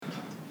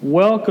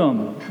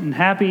Welcome and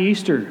happy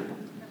Easter.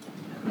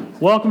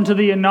 Welcome to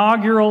the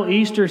inaugural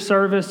Easter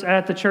service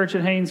at the church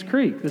at Haynes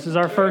Creek. This is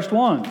our first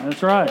one.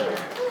 That's right.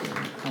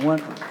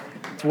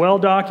 It's well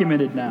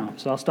documented now,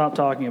 so I'll stop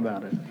talking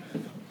about it.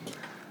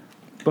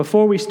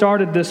 Before we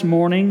started this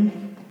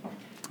morning,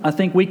 I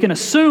think we can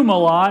assume a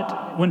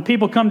lot. When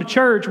people come to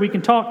church, we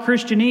can talk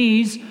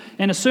Christianese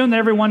and assume that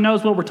everyone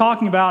knows what we're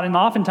talking about. And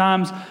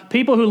oftentimes,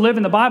 people who live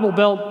in the Bible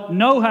Belt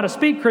know how to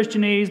speak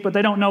Christianese, but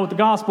they don't know what the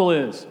gospel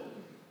is.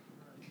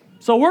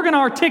 So we're going to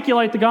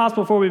articulate the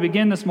gospel before we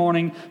begin this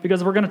morning,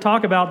 because if we're going to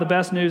talk about the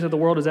best news that the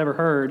world has ever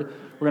heard,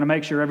 we're going to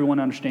make sure everyone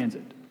understands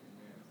it.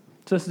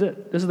 So this is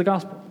it. This is the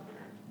gospel.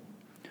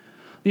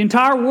 The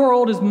entire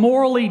world is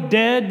morally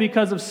dead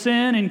because of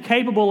sin,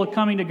 incapable of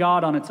coming to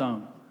God on its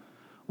own.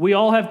 We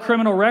all have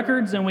criminal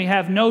records and we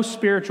have no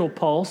spiritual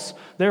pulse.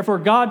 Therefore,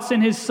 God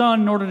sent His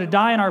Son in order to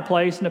die in our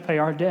place and to pay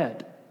our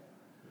debt.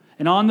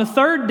 And on the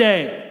third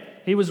day,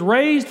 He was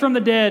raised from the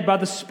dead by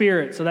the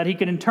Spirit so that He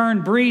could in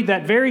turn breathe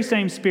that very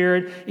same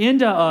Spirit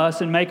into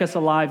us and make us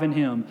alive in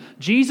Him.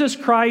 Jesus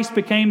Christ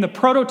became the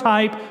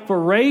prototype for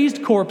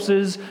raised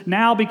corpses.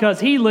 Now,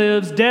 because He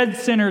lives, dead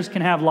sinners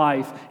can have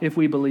life if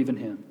we believe in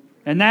Him.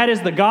 And that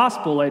is the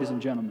gospel, ladies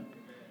and gentlemen.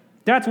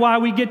 That's why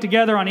we get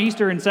together on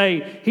Easter and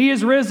say, He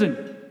is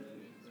risen.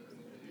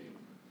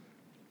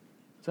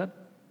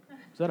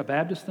 Is that a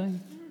Baptist thing?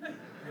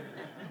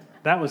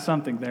 That was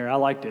something there. I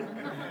liked it.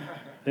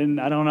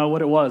 And I don't know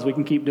what it was. We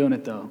can keep doing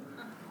it, though.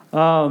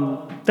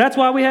 That's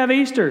why we have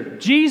Easter.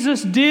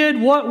 Jesus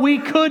did what we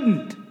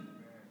couldn't.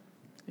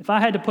 If I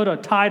had to put a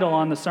title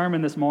on the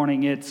sermon this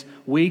morning, it's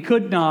 "We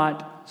Could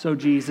Not, So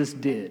Jesus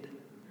Did."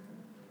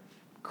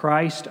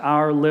 Christ,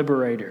 our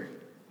Liberator.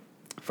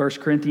 1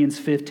 Corinthians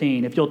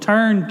 15. If you'll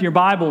turn your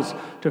Bibles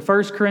to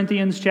 1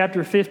 Corinthians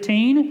chapter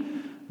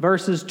 15,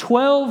 verses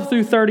 12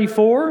 through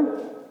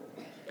 34.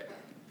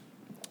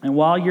 And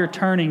while you're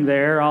turning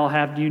there, I'll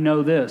have you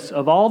know this.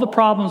 Of all the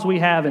problems we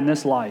have in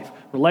this life,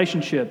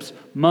 relationships,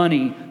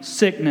 money,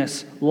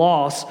 sickness,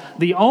 loss,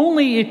 the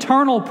only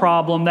eternal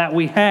problem that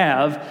we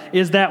have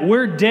is that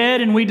we're dead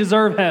and we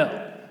deserve hell.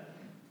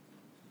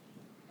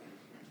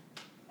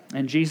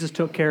 And Jesus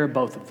took care of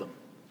both of them.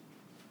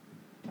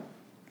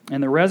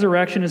 And the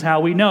resurrection is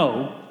how we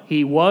know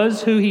He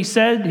was who He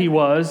said He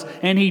was,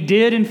 and He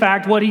did, in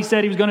fact, what He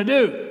said He was going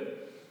to do.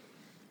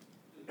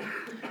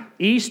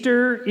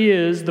 Easter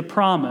is the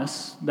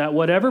promise that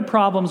whatever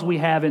problems we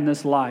have in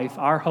this life,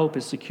 our hope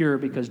is secure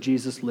because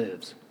Jesus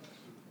lives.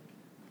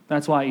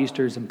 That's why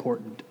Easter is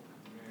important.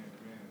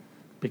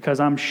 Because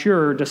I'm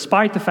sure,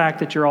 despite the fact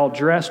that you're all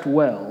dressed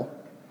well,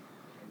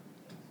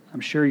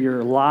 I'm sure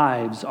your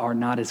lives are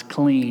not as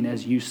clean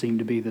as you seem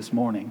to be this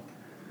morning.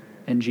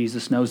 And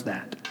Jesus knows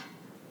that,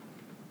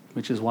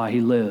 which is why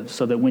He lives.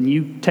 So that when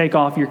you take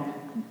off and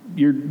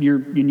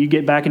you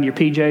get back into your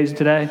PJs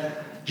today,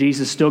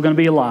 Jesus is still going to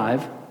be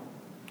alive.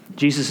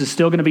 Jesus is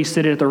still going to be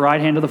seated at the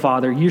right hand of the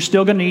Father. You're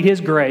still going to need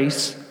His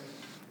grace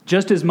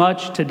just as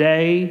much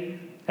today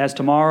as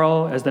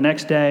tomorrow, as the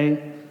next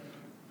day.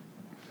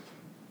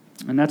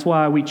 And that's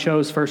why we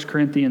chose 1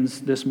 Corinthians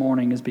this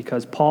morning, is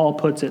because Paul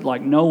puts it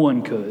like no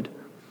one could.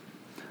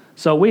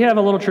 So we have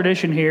a little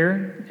tradition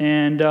here,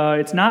 and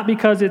it's not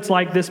because it's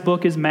like this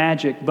book is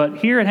magic, but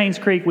here at Haynes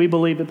Creek, we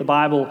believe that the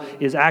Bible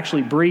is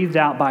actually breathed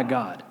out by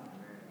God.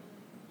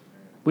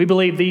 We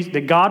believe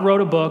that God wrote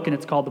a book, and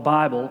it's called the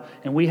Bible,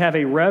 and we have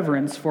a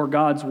reverence for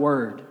God's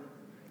Word.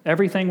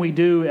 Everything we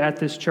do at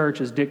this church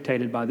is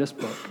dictated by this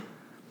book.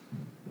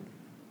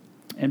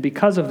 And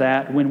because of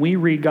that, when we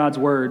read God's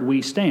Word,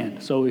 we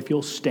stand. So if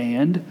you'll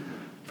stand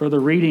for the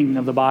reading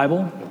of the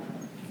Bible.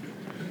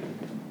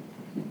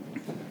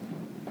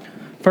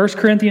 1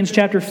 Corinthians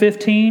chapter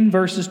 15,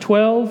 verses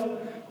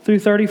 12 through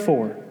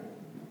 34.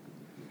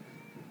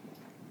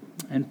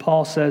 And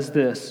Paul says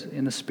this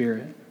in the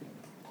Spirit.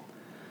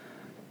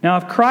 Now,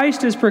 if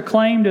Christ is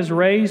proclaimed as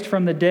raised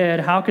from the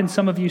dead, how can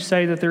some of you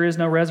say that there is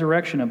no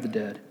resurrection of the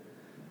dead?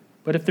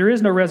 But if there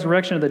is no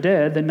resurrection of the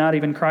dead, then not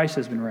even Christ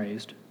has been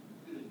raised.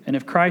 And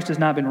if Christ has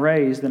not been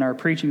raised, then our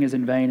preaching is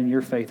in vain and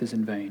your faith is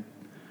in vain.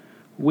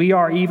 We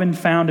are even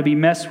found to be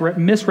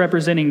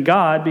misrepresenting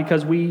God,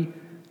 because we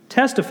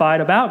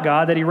testified about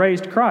God that He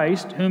raised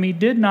Christ, whom He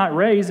did not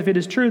raise, if it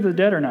is true that the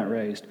dead are not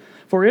raised.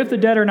 For if the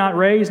dead are not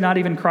raised, not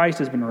even Christ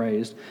has been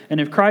raised. And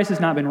if Christ has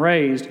not been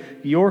raised,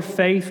 your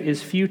faith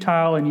is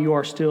futile and you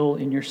are still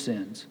in your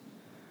sins.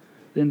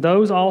 Then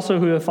those also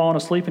who have fallen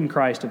asleep in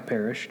Christ have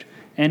perished.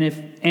 And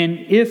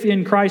if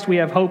in Christ we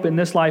have hope in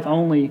this life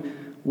only,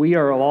 we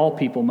are of all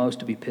people most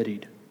to be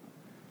pitied.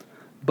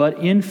 But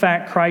in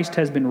fact Christ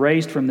has been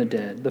raised from the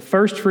dead, the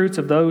firstfruits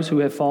of those who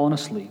have fallen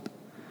asleep.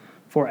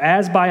 For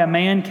as by a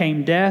man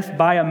came death,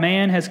 by a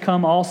man has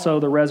come also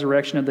the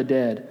resurrection of the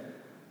dead.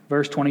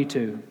 Verse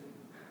 22.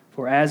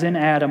 For as in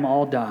Adam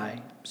all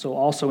die, so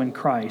also in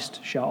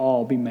Christ shall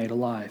all be made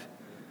alive.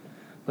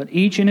 But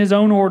each in his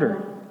own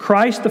order.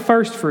 Christ the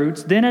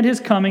firstfruits, then at His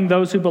coming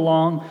those who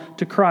belong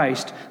to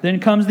Christ. Then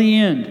comes the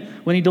end,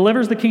 when He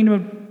delivers the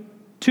kingdom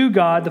to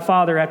God the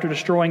Father after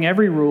destroying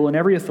every rule and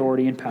every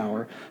authority and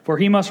power. For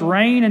he must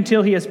reign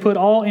until he has put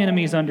all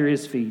enemies under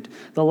his feet.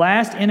 The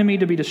last enemy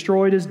to be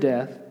destroyed is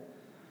death.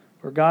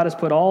 For God has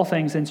put all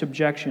things in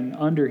subjection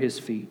under his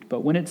feet.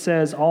 But when it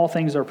says all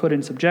things are put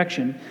in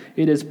subjection,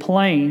 it is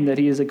plain that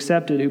he is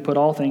accepted who put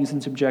all things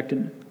in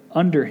subjection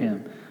under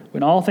him.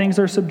 When all things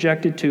are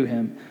subjected to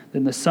him,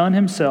 then the Son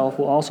himself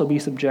will also be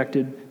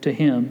subjected to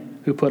him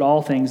who put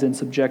all things in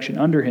subjection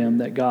under him,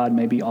 that God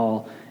may be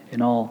all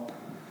in all.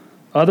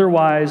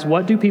 Otherwise,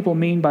 what do people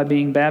mean by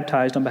being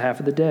baptized on behalf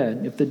of the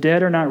dead? If the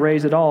dead are not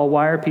raised at all,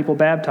 why are people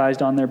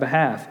baptized on their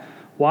behalf?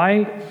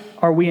 Why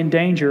are we in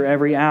danger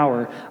every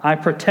hour? I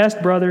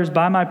protest, brothers,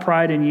 by my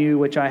pride in you,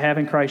 which I have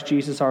in Christ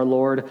Jesus our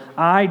Lord,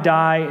 I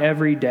die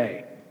every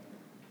day.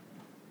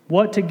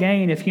 What to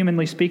gain if,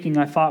 humanly speaking,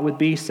 I fought with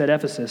beasts at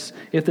Ephesus?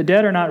 If the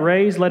dead are not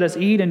raised, let us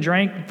eat and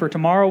drink, for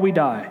tomorrow we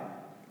die.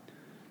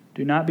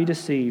 Do not be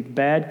deceived.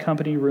 Bad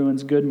company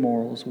ruins good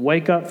morals.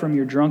 Wake up from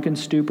your drunken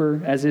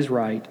stupor, as is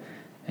right,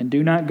 and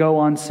do not go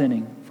on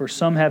sinning, for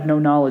some have no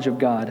knowledge of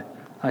God.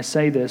 I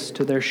say this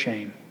to their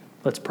shame.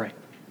 Let's pray.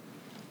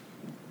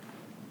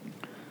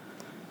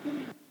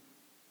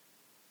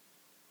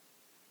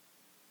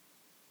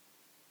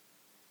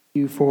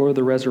 Thank you for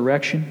the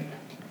resurrection.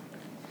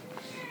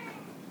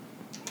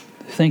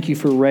 Thank you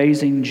for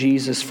raising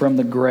Jesus from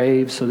the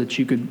grave so that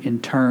you could in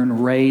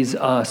turn raise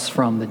us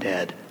from the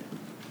dead.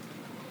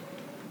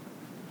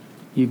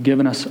 You've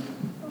given us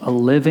a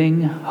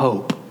living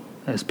hope,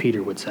 as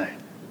Peter would say.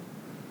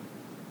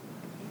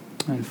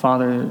 And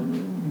Father,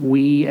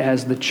 we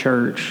as the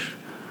church,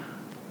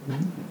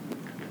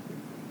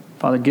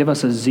 Father, give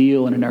us a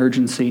zeal and an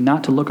urgency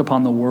not to look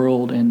upon the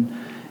world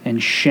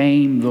and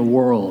shame the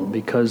world,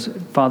 because,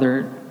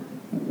 Father,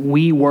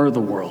 we were the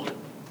world.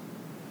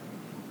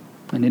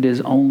 And it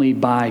is only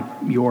by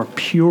your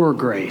pure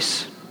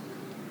grace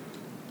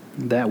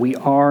that we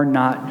are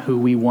not who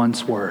we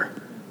once were.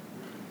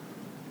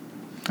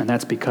 And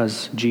that's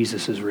because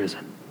Jesus is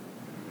risen.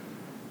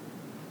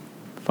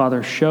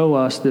 Father, show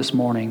us this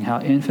morning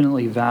how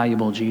infinitely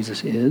valuable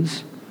Jesus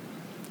is.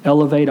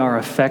 Elevate our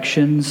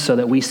affections so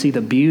that we see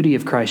the beauty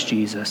of Christ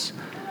Jesus.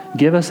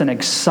 Give us an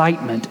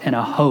excitement and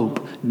a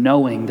hope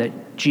knowing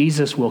that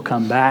Jesus will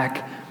come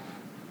back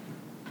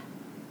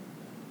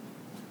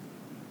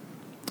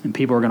and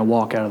people are going to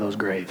walk out of those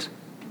graves.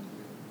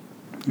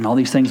 And all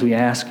these things we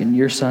ask in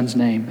your Son's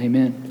name.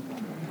 Amen.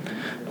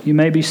 You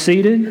may be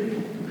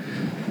seated.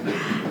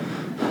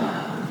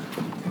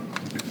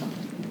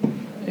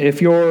 If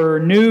you're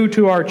new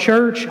to our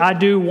church, I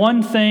do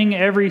one thing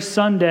every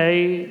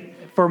Sunday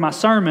for my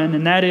sermon,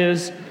 and that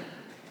is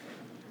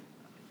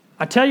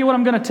I tell you what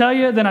I'm going to tell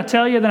you, then I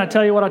tell you, then I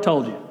tell you what I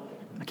told you.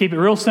 I keep it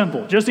real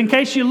simple. Just in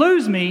case you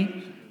lose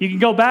me, you can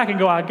go back and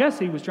go, I guess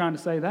he was trying to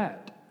say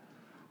that.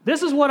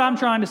 This is what I'm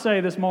trying to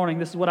say this morning.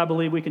 This is what I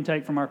believe we can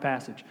take from our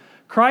passage.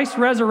 Christ's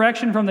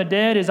resurrection from the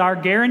dead is our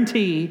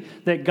guarantee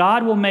that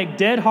God will make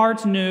dead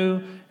hearts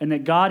new and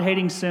that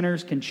God-hating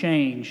sinners can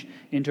change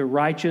into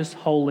righteous,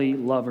 holy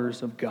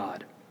lovers of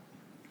God.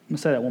 I'm going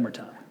to say that one more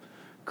time.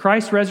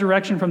 Christ's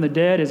resurrection from the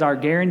dead is our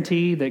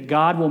guarantee that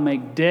God will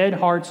make dead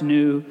hearts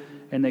new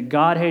and that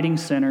God-hating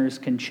sinners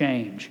can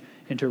change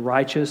into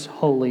righteous,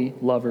 holy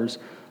lovers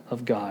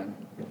of God.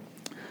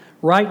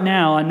 Right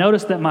now, I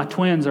noticed that my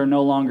twins are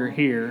no longer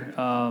here.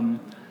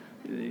 Aunt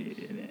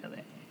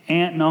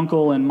and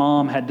uncle and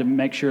mom had to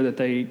make sure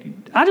that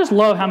I just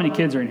love how many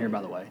kids are in here,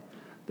 by the way.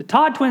 The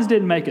Todd twins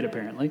didn't make it,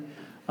 apparently.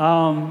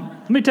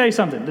 Let me tell you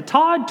something. The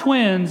Todd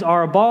twins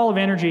are a ball of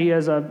energy,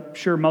 as I'm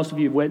sure most of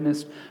you have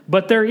witnessed.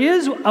 But there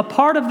is a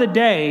part of the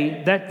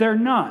day that they're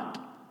not.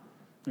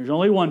 There's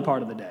only one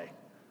part of the day,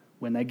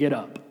 when they get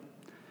up.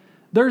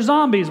 They're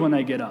zombies when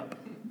they get up.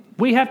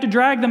 We have to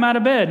drag them out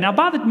of bed. Now,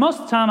 most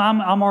of the time,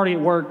 I'm already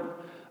at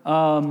work,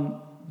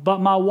 but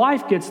my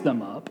wife gets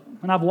them up,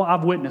 and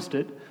I've witnessed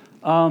it.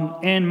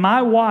 And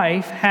my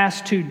wife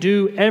has to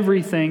do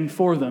everything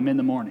for them in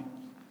the morning.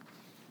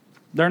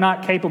 They're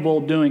not capable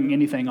of doing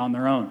anything on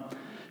their own.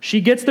 She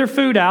gets their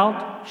food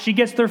out. She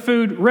gets their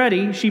food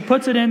ready. She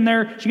puts it in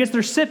there. She gets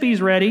their sippies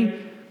ready.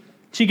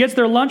 She gets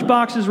their lunch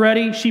boxes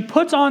ready. She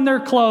puts on their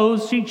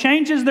clothes. She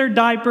changes their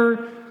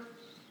diaper,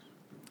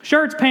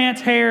 shirts, pants,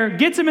 hair,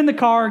 gets them in the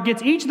car,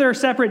 gets each their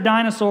separate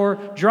dinosaur,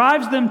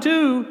 drives them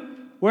to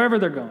wherever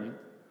they're going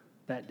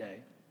that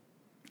day.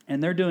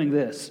 And they're doing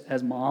this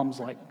as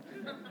moms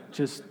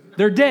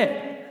they're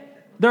dead.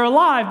 They're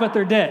alive, but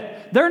they're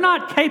dead. They're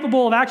not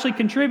capable of actually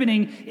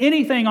contributing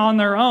anything on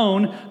their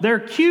own. They're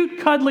cute,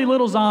 cuddly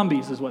little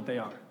zombies is what they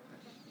are.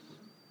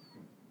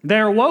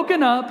 They're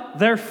woken up,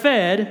 they're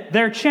fed,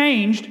 they're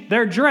changed,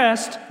 they're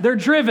dressed, they're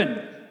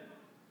driven.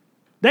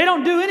 They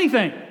don't do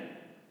anything.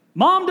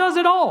 Mom does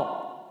it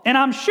all. And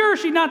I'm sure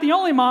she's not the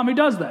only mom who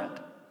does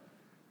that.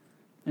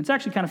 It's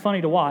actually kind of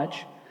funny to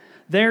watch.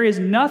 There is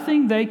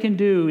nothing they can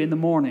do in the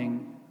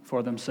morning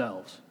for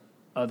themselves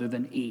other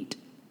than eat.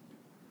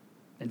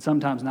 And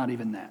sometimes not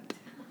even that.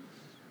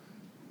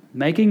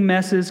 Making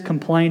messes,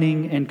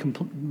 complaining,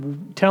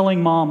 and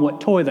telling mom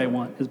what toy they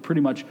want is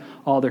pretty much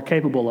all they're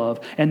capable of.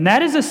 And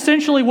that is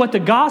essentially what the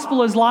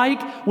gospel is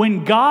like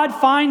when God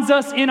finds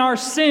us in our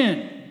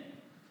sin.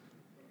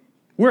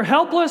 We're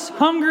helpless,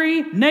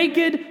 hungry,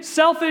 naked,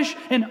 selfish,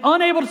 and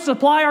unable to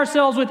supply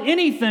ourselves with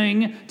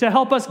anything to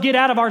help us get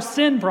out of our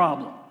sin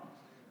problem.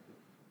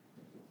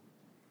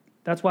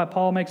 That's why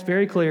Paul makes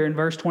very clear in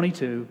verse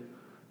 22,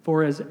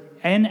 "For as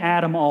in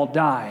Adam all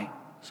die,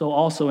 so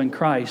also in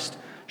Christ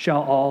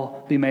shall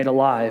all be made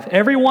alive."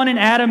 Everyone in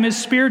Adam is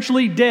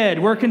spiritually dead.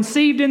 We're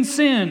conceived in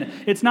sin.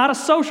 It's not a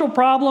social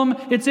problem,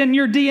 it's in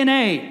your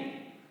DNA.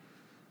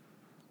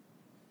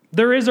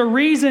 There is a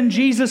reason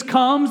Jesus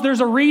comes. There's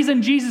a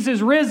reason Jesus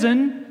is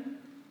risen.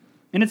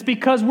 And it's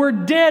because we're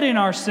dead in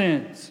our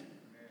sins.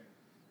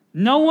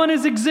 No one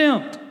is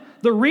exempt.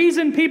 The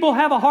reason people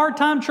have a hard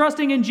time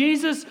trusting in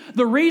Jesus,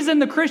 the reason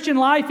the Christian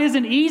life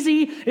isn't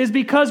easy, is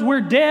because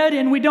we're dead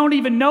and we don't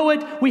even know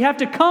it. We have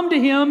to come to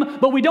Him,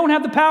 but we don't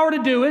have the power to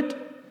do it.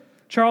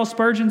 Charles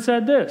Spurgeon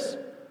said this,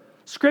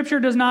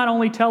 "Scripture does not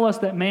only tell us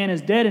that man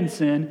is dead in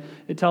sin,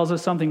 it tells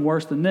us something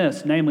worse than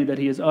this, namely that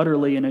he is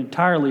utterly and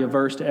entirely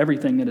averse to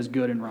everything that is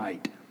good and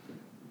right."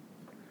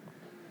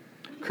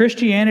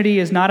 Christianity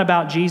is not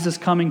about Jesus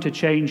coming to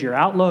change your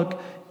outlook.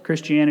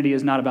 Christianity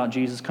is not about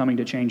Jesus coming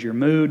to change your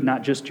mood,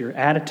 not just your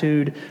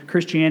attitude.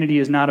 Christianity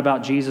is not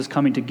about Jesus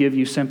coming to give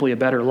you simply a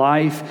better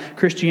life.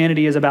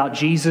 Christianity is about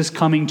Jesus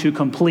coming to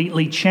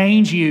completely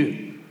change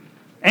you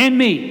and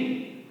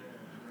me.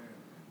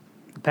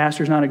 The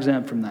pastor's not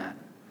exempt from that.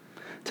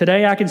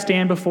 Today I can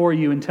stand before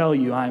you and tell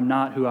you I am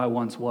not who I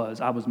once was.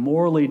 I was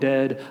morally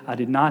dead. I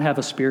did not have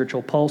a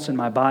spiritual pulse in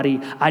my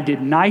body. I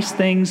did nice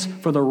things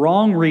for the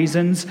wrong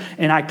reasons,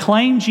 and I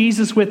claimed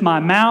Jesus with my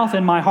mouth,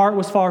 and my heart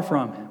was far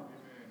from Him.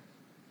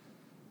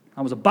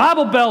 I was a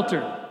Bible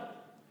belter.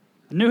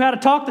 I knew how to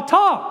talk the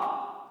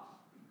talk.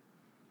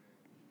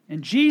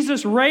 And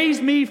Jesus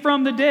raised me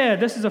from the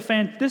dead. This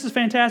is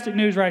fantastic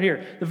news right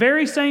here. The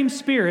very same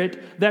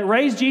Spirit that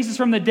raised Jesus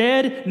from the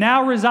dead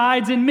now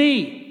resides in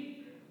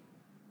me.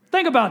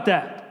 Think about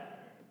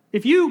that.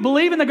 If you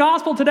believe in the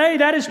gospel today,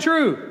 that is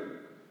true.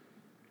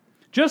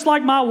 Just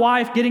like my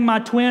wife getting my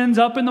twins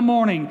up in the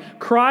morning,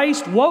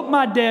 Christ woke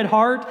my dead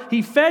heart.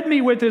 He fed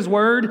me with His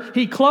word.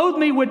 He clothed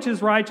me with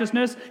His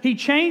righteousness. He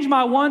changed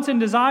my wants and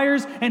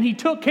desires, and He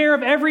took care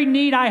of every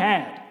need I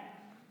had.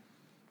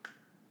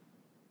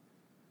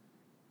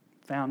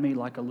 Found me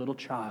like a little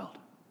child,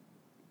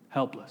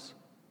 helpless.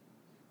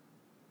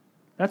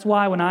 That's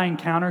why when I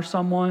encounter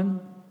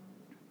someone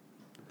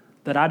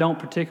that I don't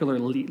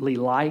particularly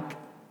like,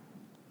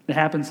 it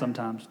happens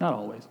sometimes, not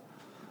always,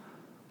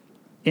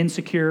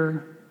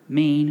 insecure,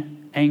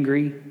 mean,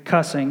 angry,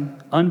 cussing,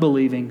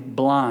 unbelieving,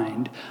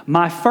 blind,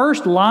 my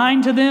first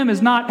line to them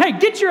is not, "Hey,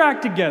 get your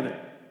act together."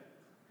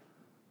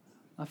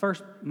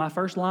 My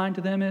first line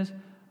to them is,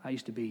 "I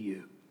used to be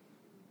you."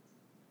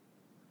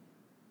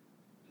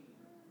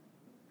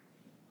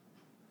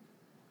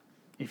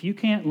 If you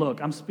can't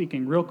look, I'm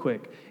speaking real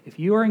quick. If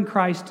you are in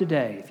Christ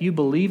today, if you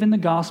believe in the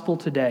gospel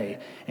today,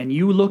 and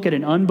you look at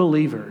an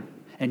unbeliever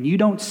and you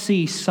don't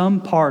see some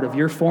part of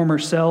your former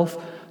self,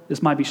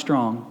 this might be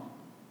strong.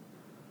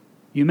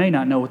 You may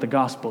not know what the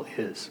gospel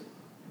is.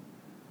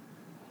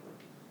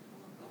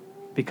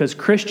 Because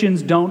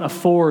Christians don't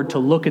afford to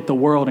look at the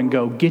world and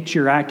go, "Get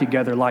your act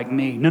together like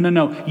me."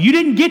 No. You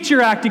didn't get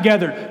your act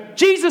together.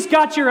 Jesus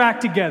got your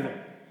act together.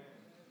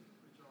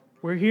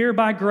 We're here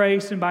by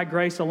grace and by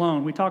grace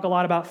alone. We talk a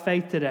lot about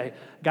faith today.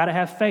 Got to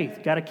have faith.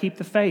 Got to keep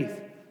the faith.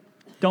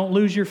 Don't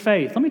lose your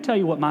faith. Let me tell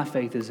you what my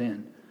faith is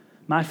in.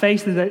 My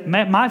faith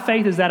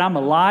is that I'm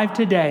alive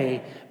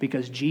today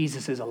because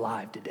Jesus is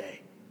alive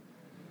today.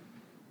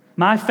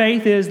 My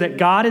faith is that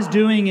God is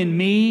doing in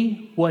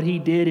me what He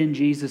did in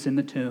Jesus in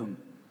the tomb.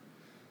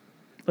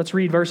 Let's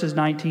read verses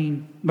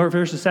 17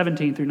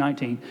 through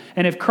 19.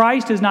 "And if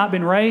Christ has not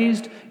been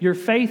raised, your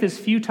faith is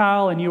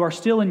futile and you are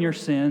still in your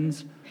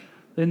sins.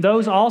 Then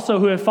those also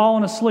who have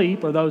fallen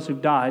asleep, or those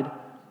who've died,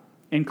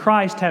 in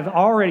Christ have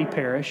already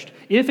perished.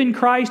 If in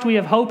Christ we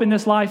have hope in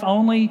this life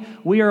only,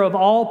 we are of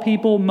all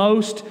people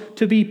most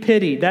to be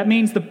pitied." That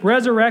means the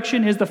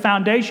resurrection is the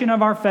foundation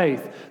of our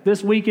faith.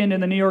 This weekend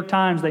in the New York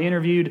Times, they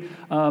interviewed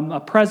a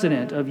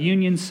president of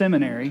Union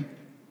Seminary.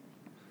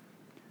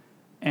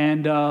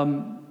 And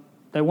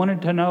they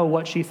wanted to know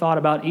what she thought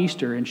about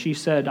Easter. And she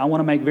said, "I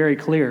want to make very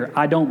clear,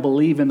 I don't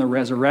believe in the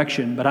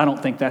resurrection, but I don't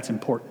think that's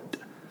important."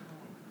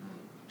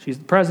 She's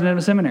the president of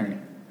a seminary.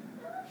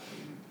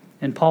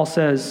 And Paul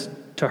says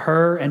to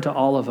her and to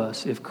all of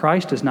us, if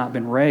Christ has not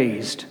been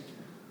raised,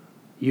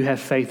 you have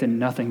faith in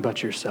nothing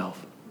but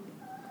yourself.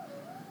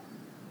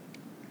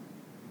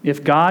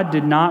 If God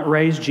did not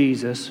raise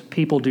Jesus,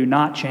 people do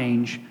not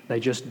change, they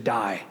just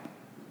die.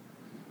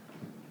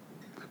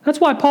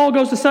 That's why Paul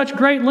goes to such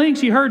great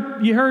lengths. You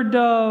heard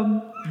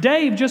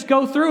Dave just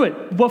go through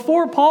it.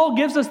 Before Paul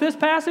gives us this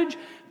passage,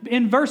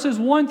 in verses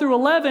 1 through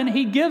 11,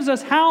 he gives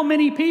us how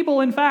many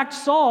people, in fact,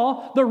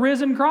 saw the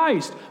risen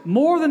Christ.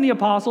 More than the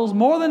apostles,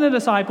 more than the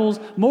disciples,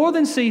 more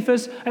than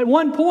Cephas. At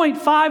one point,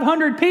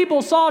 500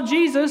 people saw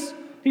Jesus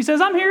He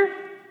says, I'm here.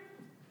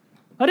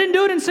 I didn't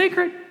do it in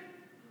secret.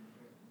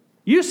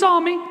 You saw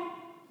me.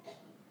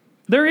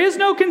 There is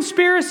no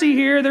conspiracy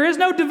here. There is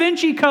no Da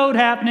Vinci Code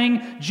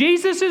happening.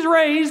 Jesus is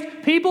raised.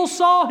 People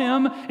saw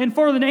him. And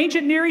for the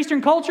ancient Near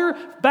Eastern culture,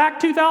 back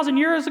 2,000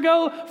 years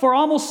ago, for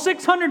almost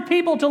 600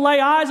 people to lay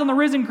eyes on the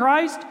risen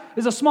Christ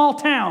is a small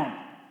town.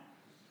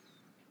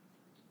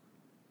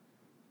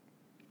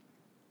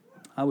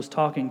 I was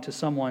talking to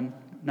someone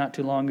not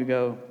too long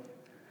ago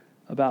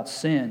about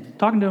sin,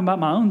 talking to him about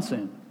my own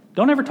sin.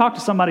 Don't ever talk to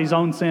somebody's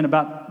own sin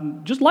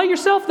about, just lay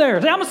yourself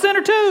there. Say, I'm a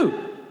sinner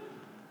too.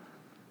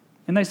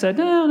 And they said,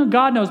 no,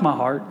 God knows my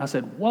heart. I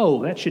said,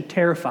 whoa, that should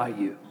terrify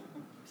you.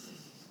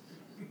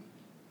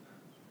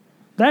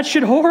 That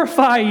should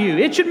horrify you.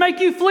 It should make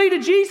you flee to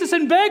Jesus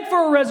and beg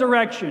for a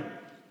resurrection.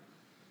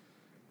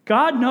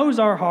 God knows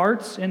our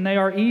hearts, and they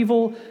are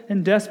evil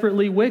and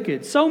desperately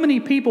wicked. So many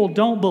people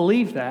don't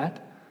believe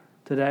that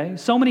today.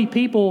 So many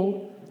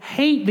people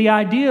hate the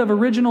idea of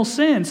original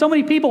sin. So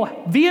many people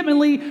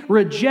vehemently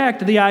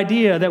reject the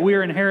idea that we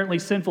are inherently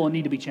sinful and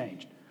need to be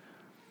changed.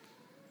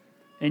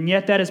 And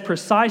yet that is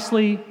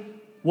precisely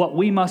what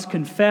we must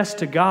confess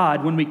to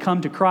God when we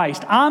come to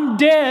Christ. I'm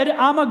dead.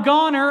 I'm a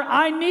goner.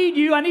 I need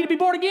you. I need to be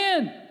born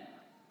again.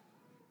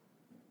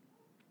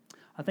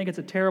 I think it's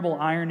a terrible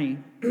irony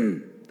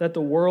that the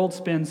world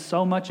spends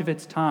so much of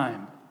its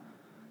time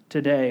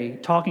today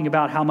talking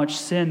about how much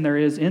sin there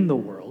is in the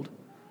world,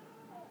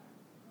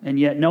 and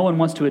yet no one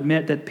wants to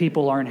admit that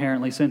people are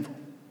inherently sinful.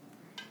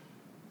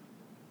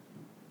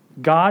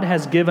 God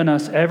has given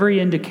us every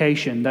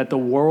indication that the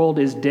world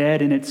is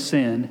dead in its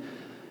sin,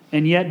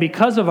 and yet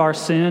because of our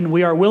sin,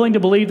 we are willing to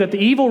believe that the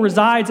evil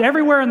resides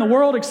everywhere in the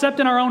world except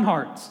in our own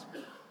hearts.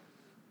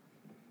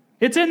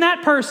 It's in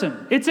that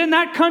person. It's in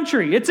that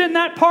country. It's in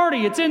that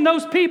party. It's in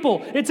those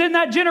people. It's in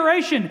that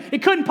generation.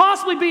 It couldn't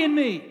possibly be in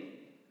me.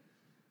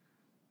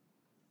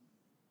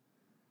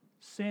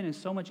 Sin is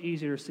so much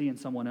easier to see in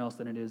someone else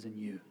than it is in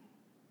you.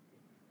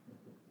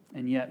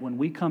 And yet, when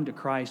we come to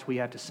Christ, we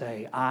have to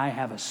say, I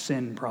have a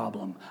sin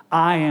problem.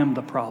 I am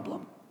the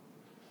problem.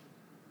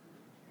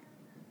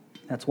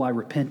 That's why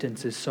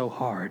repentance is so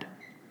hard.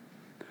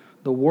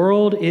 The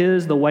world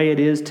is the way it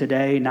is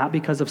today, not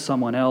because of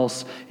someone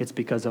else. It's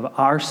because of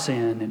our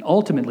sin. And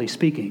ultimately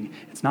speaking,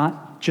 it's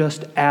not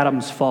just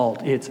Adam's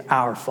fault. It's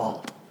our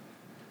fault.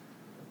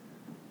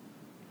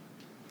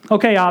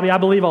 Okay, Avi, I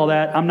believe all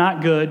that. I'm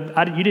not good.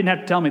 You didn't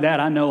have to tell me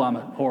that. I know I'm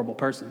a horrible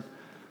person.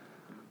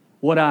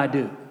 What do I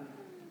do?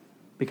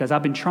 Because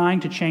I've been trying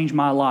to change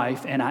my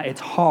life, and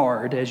it's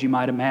hard, as you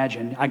might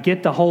imagine. I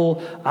get the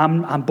whole,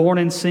 I'm born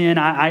in sin.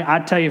 I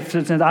tell you,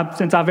 since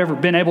I've ever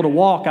been able to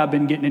walk, I've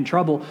been getting in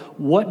trouble.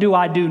 What do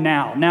I do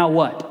now? Now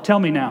what? Tell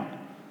me now.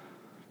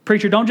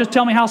 Preacher, don't just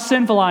tell me how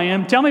sinful I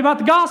am. Tell me about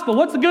the gospel.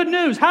 What's the good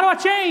news? How do I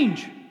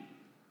change?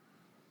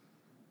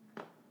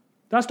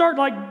 Do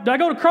I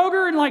go to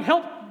Kroger and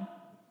help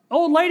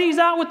old ladies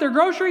out with their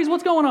groceries?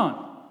 What's going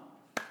on?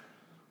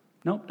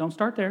 Nope, don't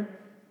start there.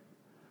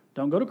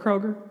 Don't go to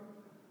Kroger.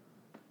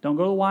 Don't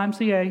go to the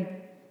YMCA.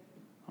 I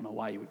don't know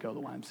why you would go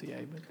to the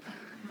YMCA,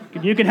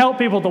 but you can help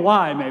people at the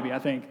Y, maybe, I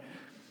think.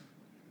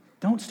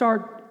 Don't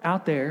start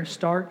out there.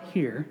 Start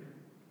here.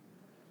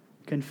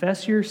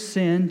 Confess your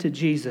sin to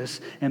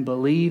Jesus and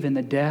believe in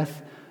the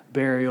death,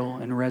 burial,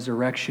 and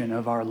resurrection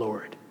of our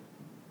Lord.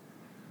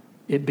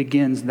 It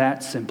begins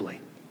that simply.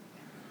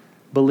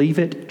 Believe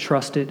it,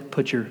 trust it,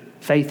 put your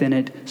faith in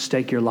it,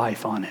 stake your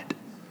life on it.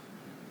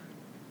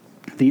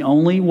 The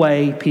only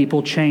way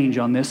people change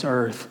on this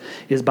earth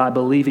is by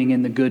believing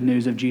in the good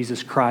news of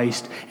Jesus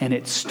Christ, and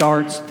it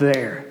starts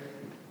there.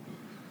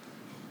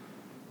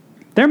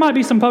 There might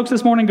be some folks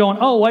this morning going,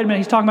 oh, wait a minute,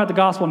 he's talking about the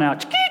gospel now.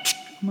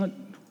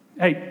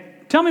 Hey,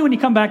 tell me when you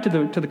come back to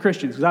the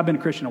Christians, because I've been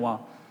a Christian a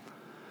while.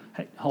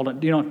 Hey, hold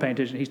on, you don't have to pay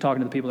attention. He's talking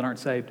to the people that aren't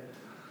saved.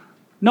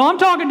 No, I'm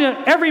talking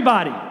to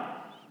everybody.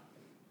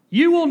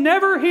 You will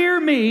never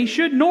hear me,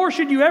 nor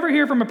should you ever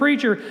hear from a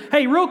preacher,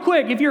 hey, real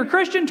quick, if you're a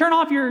Christian, turn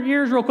off your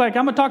ears real quick.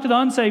 I'm going to talk to the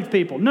unsaved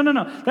people. No.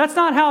 That's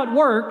not how it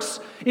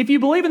works. If you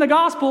believe in the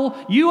gospel,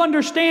 you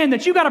understand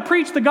that you got to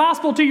preach the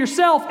gospel to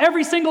yourself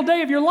every single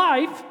day of your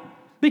life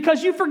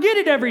because you forget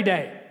it every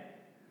day.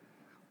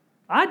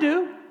 I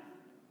do.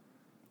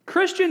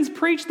 Christians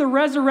preach the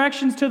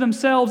resurrections to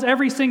themselves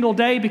every single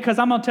day because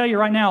I'm going to tell you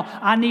right now,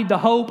 I need the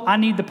hope, I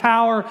need the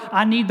power,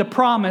 I need the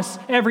promise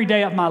every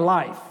day of my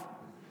life.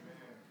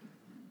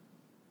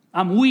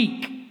 I'm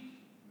weak.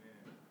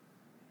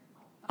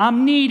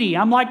 I'm needy.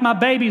 I'm like my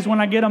babies when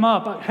I get them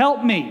up.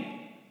 Help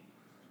me.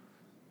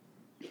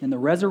 And the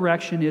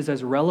resurrection is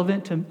as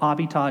relevant to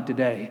Avi Todd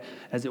today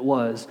as it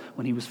was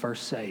when he was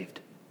first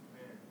saved.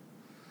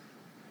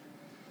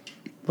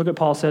 Look what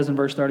Paul says in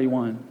verse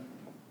 31.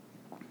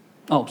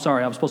 Oh,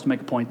 sorry, I was supposed to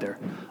make a point there.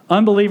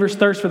 Unbelievers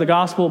thirst for the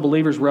gospel,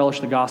 believers relish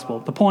the gospel.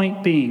 The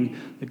point being,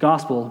 the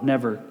gospel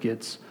never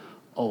gets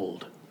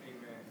old.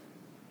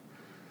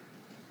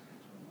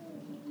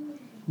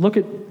 Look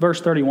at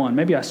verse 31.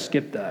 Maybe I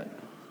skipped that.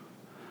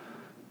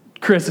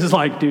 Chris is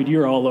like, dude,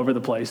 you're all over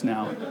the place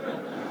now.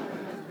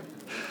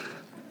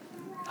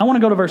 I want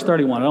to go to verse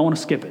 31. I don't want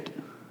to skip it.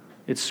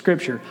 It's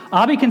Scripture.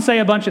 Abby can say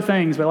a bunch of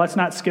things, but let's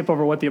not skip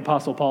over what the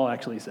Apostle Paul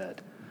actually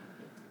said.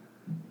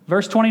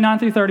 Verse 29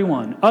 through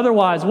 31.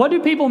 Otherwise, what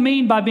do people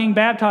mean by being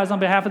baptized on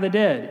behalf of the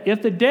dead?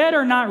 If the dead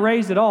are not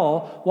raised at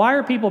all, why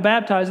are people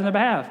baptized in their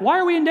behalf? Why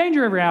are we in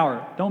danger every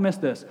hour? Don't miss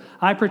this.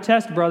 I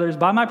protest, brothers,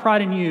 by my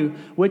pride in you,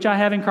 which I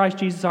have in Christ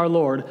Jesus our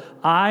Lord,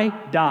 I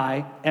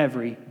die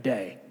every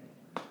day.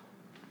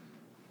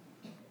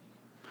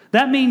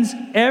 That means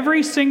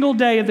every single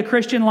day of the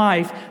Christian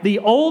life, the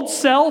old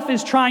self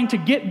is trying to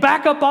get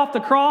back up off the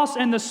cross,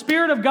 and the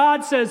Spirit of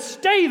God says,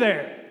 stay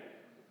there.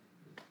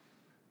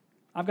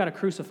 I've got to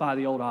crucify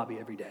the old Abby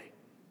every day.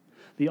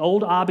 The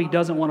old Abby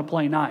doesn't want to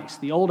play nice.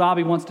 The old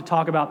Abby wants to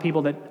talk about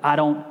people that I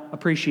don't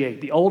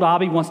appreciate. The old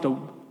Abby wants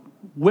to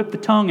whip the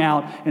tongue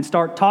out and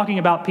start talking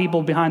about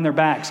people behind their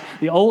backs.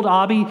 The old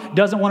Abby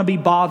doesn't want to be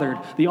bothered.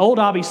 The old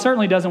Abby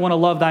certainly doesn't want to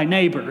love thy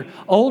neighbor.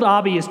 Old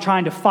Abby is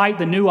trying to fight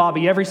the new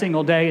Abby every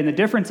single day, and the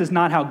difference is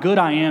not how good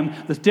I am.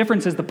 The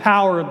difference is the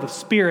power of the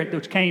Spirit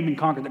which came and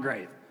conquered the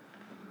grave.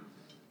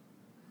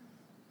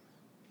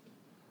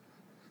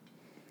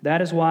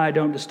 That is why I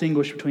don't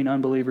distinguish between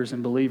unbelievers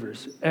and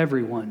believers.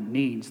 Everyone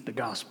needs the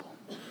gospel.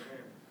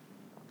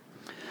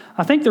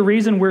 I think the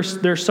reason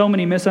there's so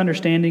many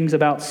misunderstandings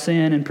about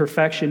sin and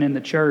perfection in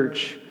the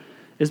church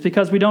is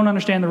because we don't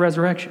understand the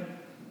resurrection.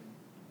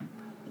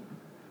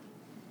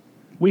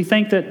 We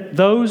think that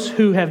those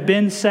who have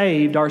been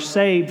saved are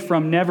saved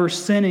from never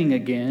sinning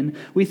again.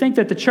 We think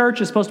that the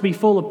church is supposed to be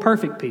full of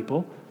perfect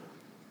people.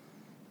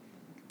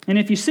 And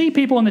if you see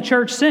people in the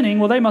church sinning,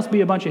 well, they must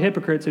be a bunch of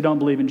hypocrites who don't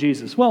believe in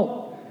Jesus.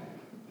 Well,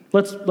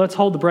 let's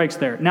hold the brakes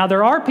there. Now,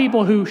 there are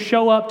people who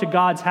show up to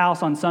God's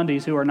house on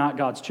Sundays who are not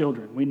God's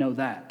children. We know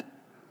that.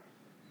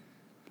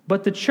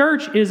 But the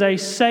church is a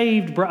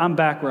saved... I'm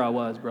back where I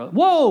was, brother.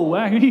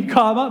 Whoa! You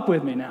caught up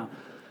with me now.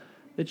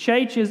 The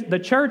church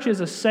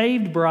is a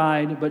saved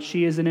bride, but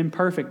she is an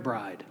imperfect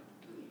bride.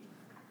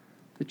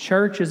 The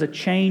church is a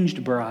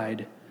changed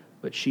bride,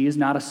 but she is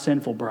not a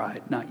sinful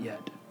bride, not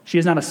yet. She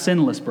is not a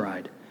sinless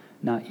bride.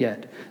 Not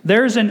yet.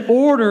 There's an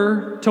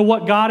order to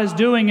what God is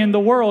doing in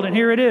the world, and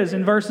here it is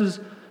in verses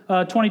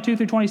 22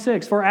 through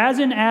 26. For as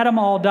in Adam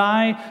all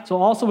die,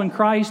 so also in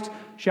Christ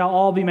shall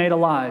all be made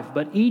alive,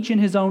 but each in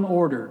his own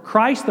order.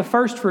 Christ the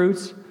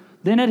firstfruits,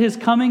 then at his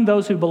coming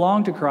those who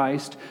belong to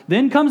Christ.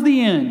 Then comes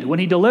the end, when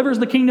he delivers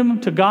the kingdom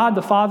to God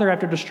the Father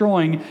after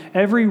destroying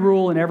every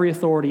rule and every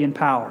authority and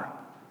power.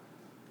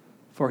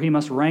 For he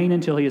must reign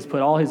until he has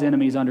put all his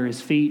enemies under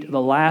his feet.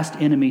 The last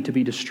enemy to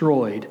be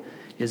destroyed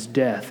is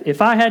death.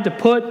 If I had to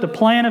put the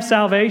plan of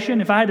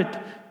salvation, if I had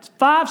to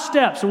 5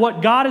 steps of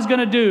what God is going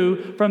to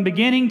do from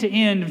beginning to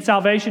end of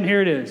salvation,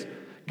 here it is.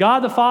 God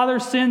the Father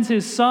sends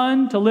his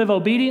Son to live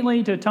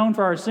obediently to atone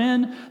for our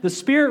sin. The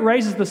Spirit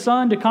raises the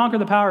Son to conquer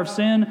the power of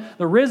sin.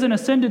 The risen,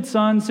 ascended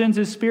Son sends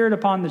his Spirit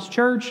upon this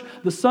church.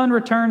 The Son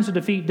returns to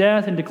defeat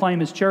death and to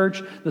claim his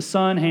church. The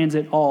Son hands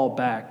it all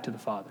back to the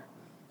Father.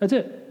 That's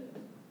it.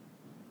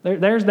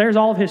 There's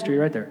all of history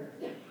right there.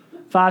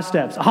 5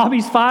 steps.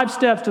 Abby's 5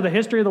 steps to the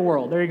history of the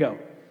world. There you go.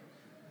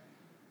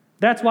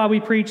 That's why we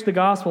preach the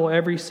gospel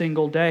every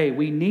single day.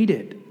 We need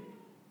it.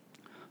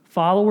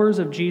 Followers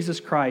of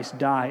Jesus Christ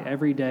die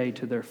every day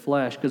to their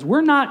flesh because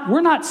we're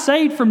not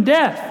saved from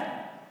death.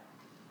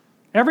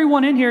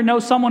 Everyone in here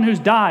knows someone who's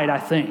died, I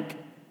think.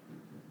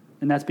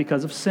 And that's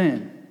because of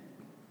sin.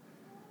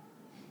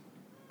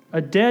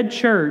 A dead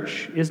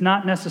church is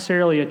not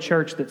necessarily a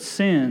church that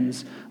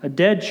sins. A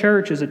dead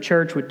church is a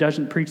church which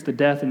doesn't preach the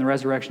death and the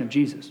resurrection of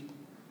Jesus.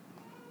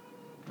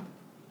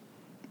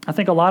 I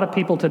think a lot of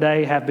people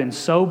today have been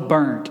so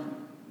burnt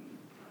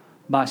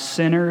by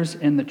sinners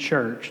in the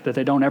church that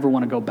they don't ever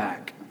want to go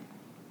back.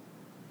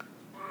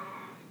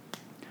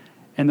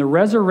 And the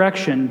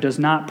resurrection does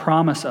not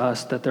promise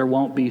us that there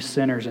won't be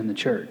sinners in the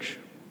church.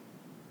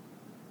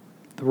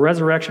 The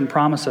resurrection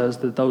promises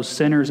that those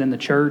sinners in the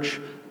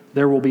church,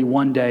 there will be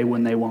one day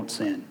when they won't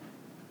sin.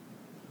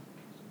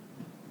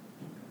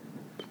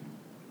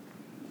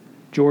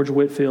 George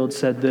Whitefield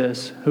said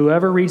this,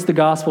 "Whoever reads the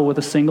gospel with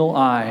a single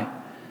eye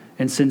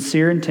and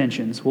sincere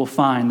intentions will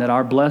find that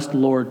our blessed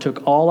Lord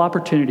took all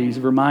opportunities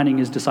of reminding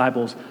his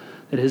disciples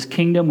that his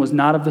kingdom was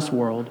not of this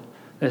world,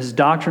 that his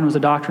doctrine was a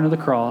doctrine of the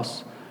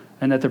cross,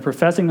 and that the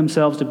professing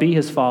themselves to be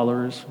his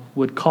followers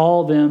would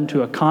call them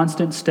to a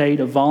constant state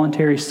of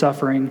voluntary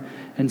suffering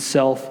and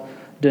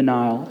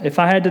self-denial." If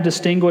I had to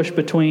distinguish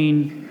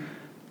between,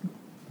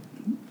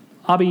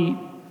 Abby,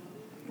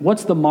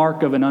 what's the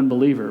mark of an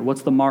unbeliever?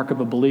 What's the mark of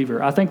a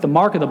believer? I think the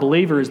mark of the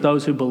believer is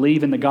those who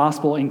believe in the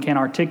gospel and can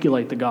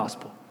articulate the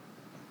gospel.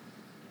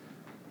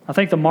 I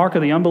think the mark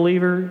of the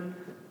unbeliever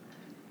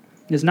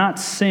is not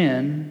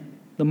sin.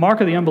 The mark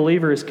of the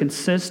unbeliever is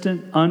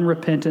consistent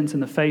unrepentance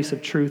in the face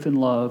of truth and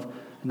love,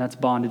 and that's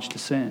bondage to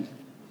sin.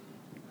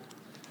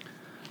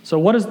 So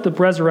what does the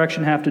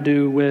resurrection have to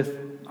do with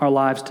our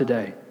lives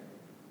today?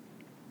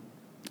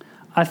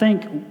 I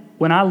think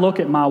when I look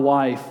at my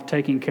wife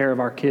taking care of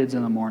our kids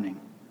in the morning,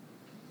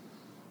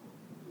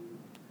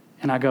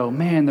 and I go,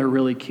 man, they're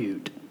really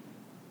cute.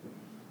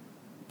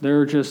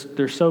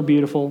 They're so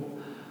beautiful.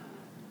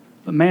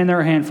 But man, they're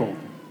a handful.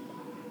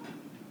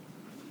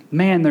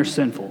 man, they're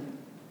sinful.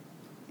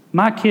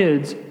 My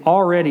kids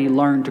already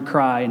learned to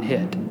cry and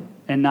hit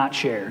and not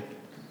share.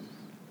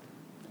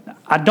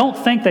 I don't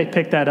think they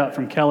picked that up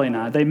from Kelly and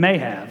I. They may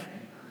have.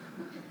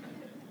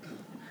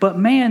 But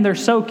man, they're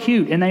so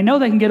cute, and they know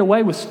they can get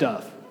away with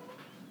stuff.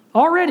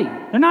 Already.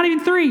 They're not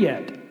even 3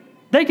 yet.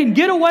 They can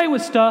get away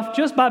with stuff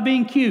just by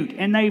being cute,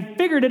 and they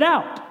figured it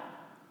out.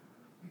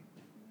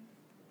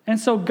 And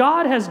so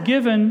God has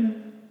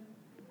given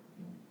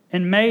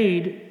and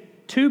made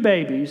 2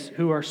 babies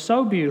who are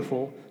so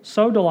beautiful,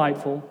 so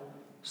delightful,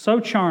 so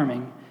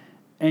charming,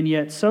 and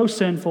yet so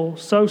sinful,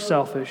 so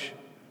selfish,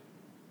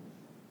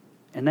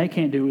 and they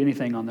can't do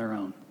anything on their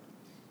own.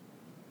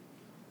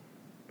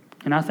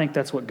 And I think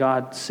that's what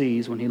God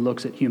sees when he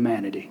looks at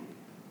humanity.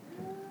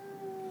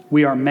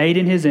 We are made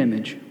in his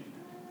image.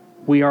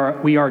 We are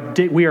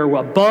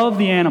above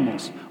the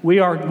animals. We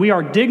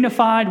are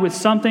dignified with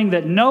something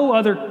that no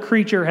other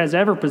creature has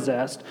ever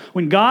possessed.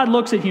 When God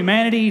looks at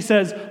humanity, he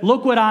says,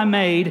 look what I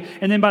made.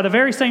 And then by the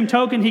very same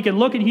token, he can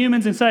look at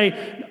humans and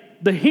say,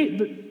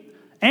 the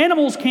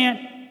animals can't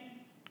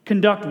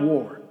conduct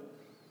war.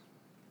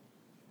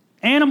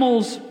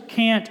 Animals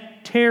can't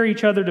tear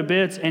each other to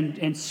bits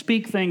and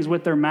speak things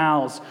with their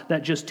mouths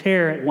that just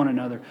tear at one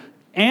another.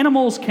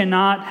 Animals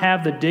cannot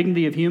have the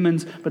dignity of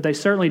humans, but they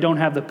certainly don't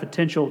have the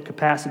potential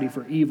capacity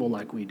for evil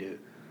like we do.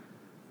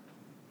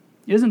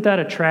 Isn't that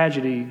a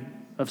tragedy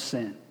of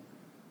sin?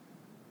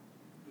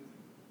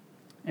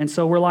 And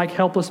so we're like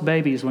helpless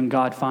babies when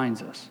God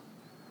finds us.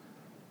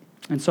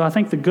 And so I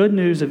think the good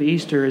news of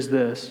Easter is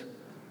this.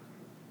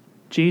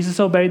 Jesus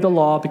obeyed the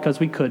law because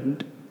we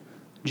couldn't.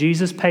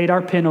 Jesus paid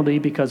our penalty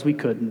because we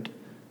couldn't.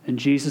 And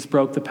Jesus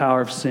broke the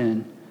power of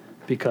sin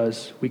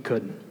because we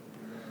couldn't.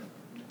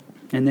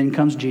 And then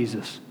comes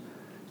Jesus.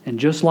 And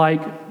just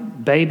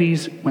like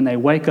babies, when they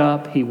wake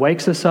up, he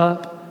wakes us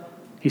up.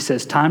 He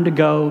says, time to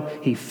go.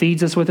 He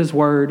feeds us with his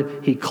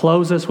word. He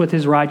clothes us with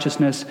his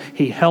righteousness.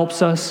 He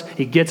helps us.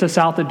 He gets us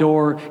out the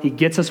door. He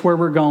gets us where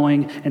we're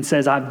going and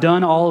says, I've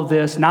done all of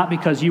this not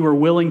because you were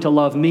willing to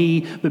love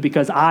me, but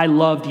because I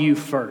loved you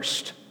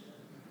first.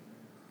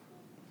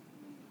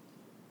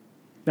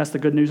 That's the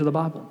good news of the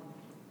Bible.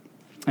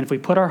 And if we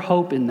put our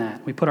hope in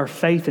that, we put our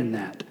faith in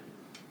that,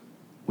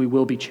 we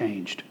will be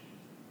changed.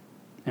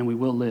 And we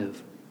will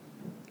live.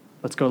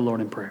 Let's go to the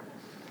Lord in prayer.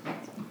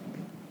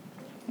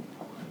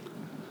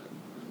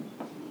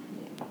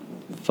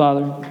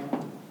 Father,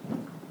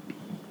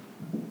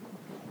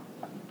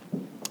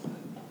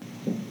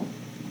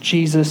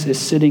 Jesus is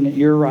sitting at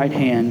your right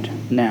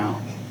hand now.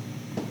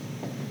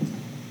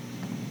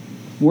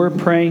 We're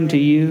praying to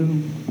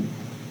you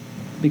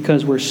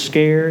because we're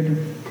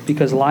scared,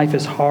 because life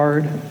is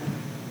hard.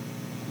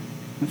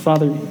 And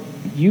Father,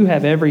 you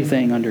have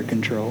everything under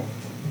control.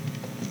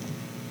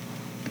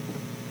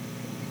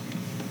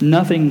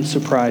 Nothing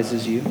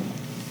surprises you.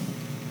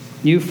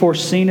 You've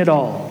foreseen it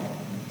all.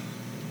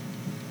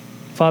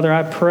 Father,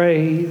 I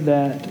pray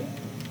that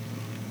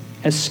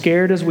as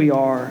scared as we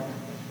are,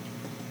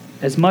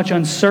 as much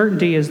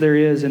uncertainty as there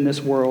is in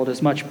this world,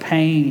 as much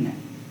pain,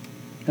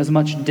 as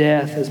much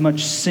death, as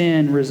much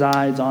sin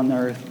resides on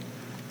earth,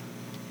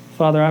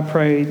 Father, I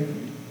pray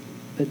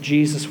that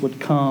Jesus would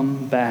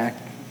come back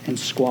and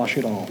squash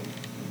it all.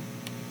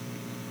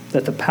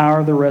 That the power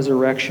of the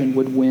resurrection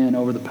would win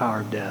over the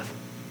power of death.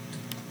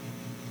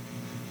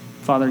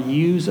 Father,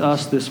 use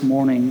us this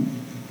morning.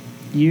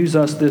 Use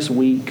us this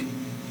week.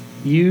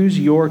 Use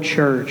your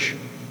church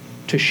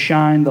to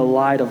shine the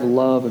light of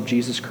love of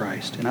Jesus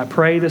Christ. And I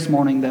pray this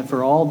morning that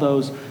for all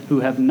those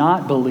who have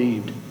not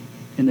believed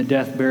in the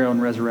death, burial,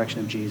 and resurrection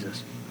of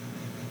Jesus,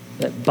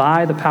 that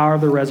by the power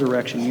of the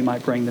resurrection you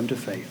might bring them to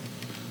faith.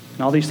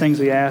 And all these things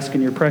we ask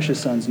in your precious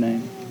Son's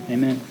name.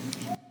 Amen.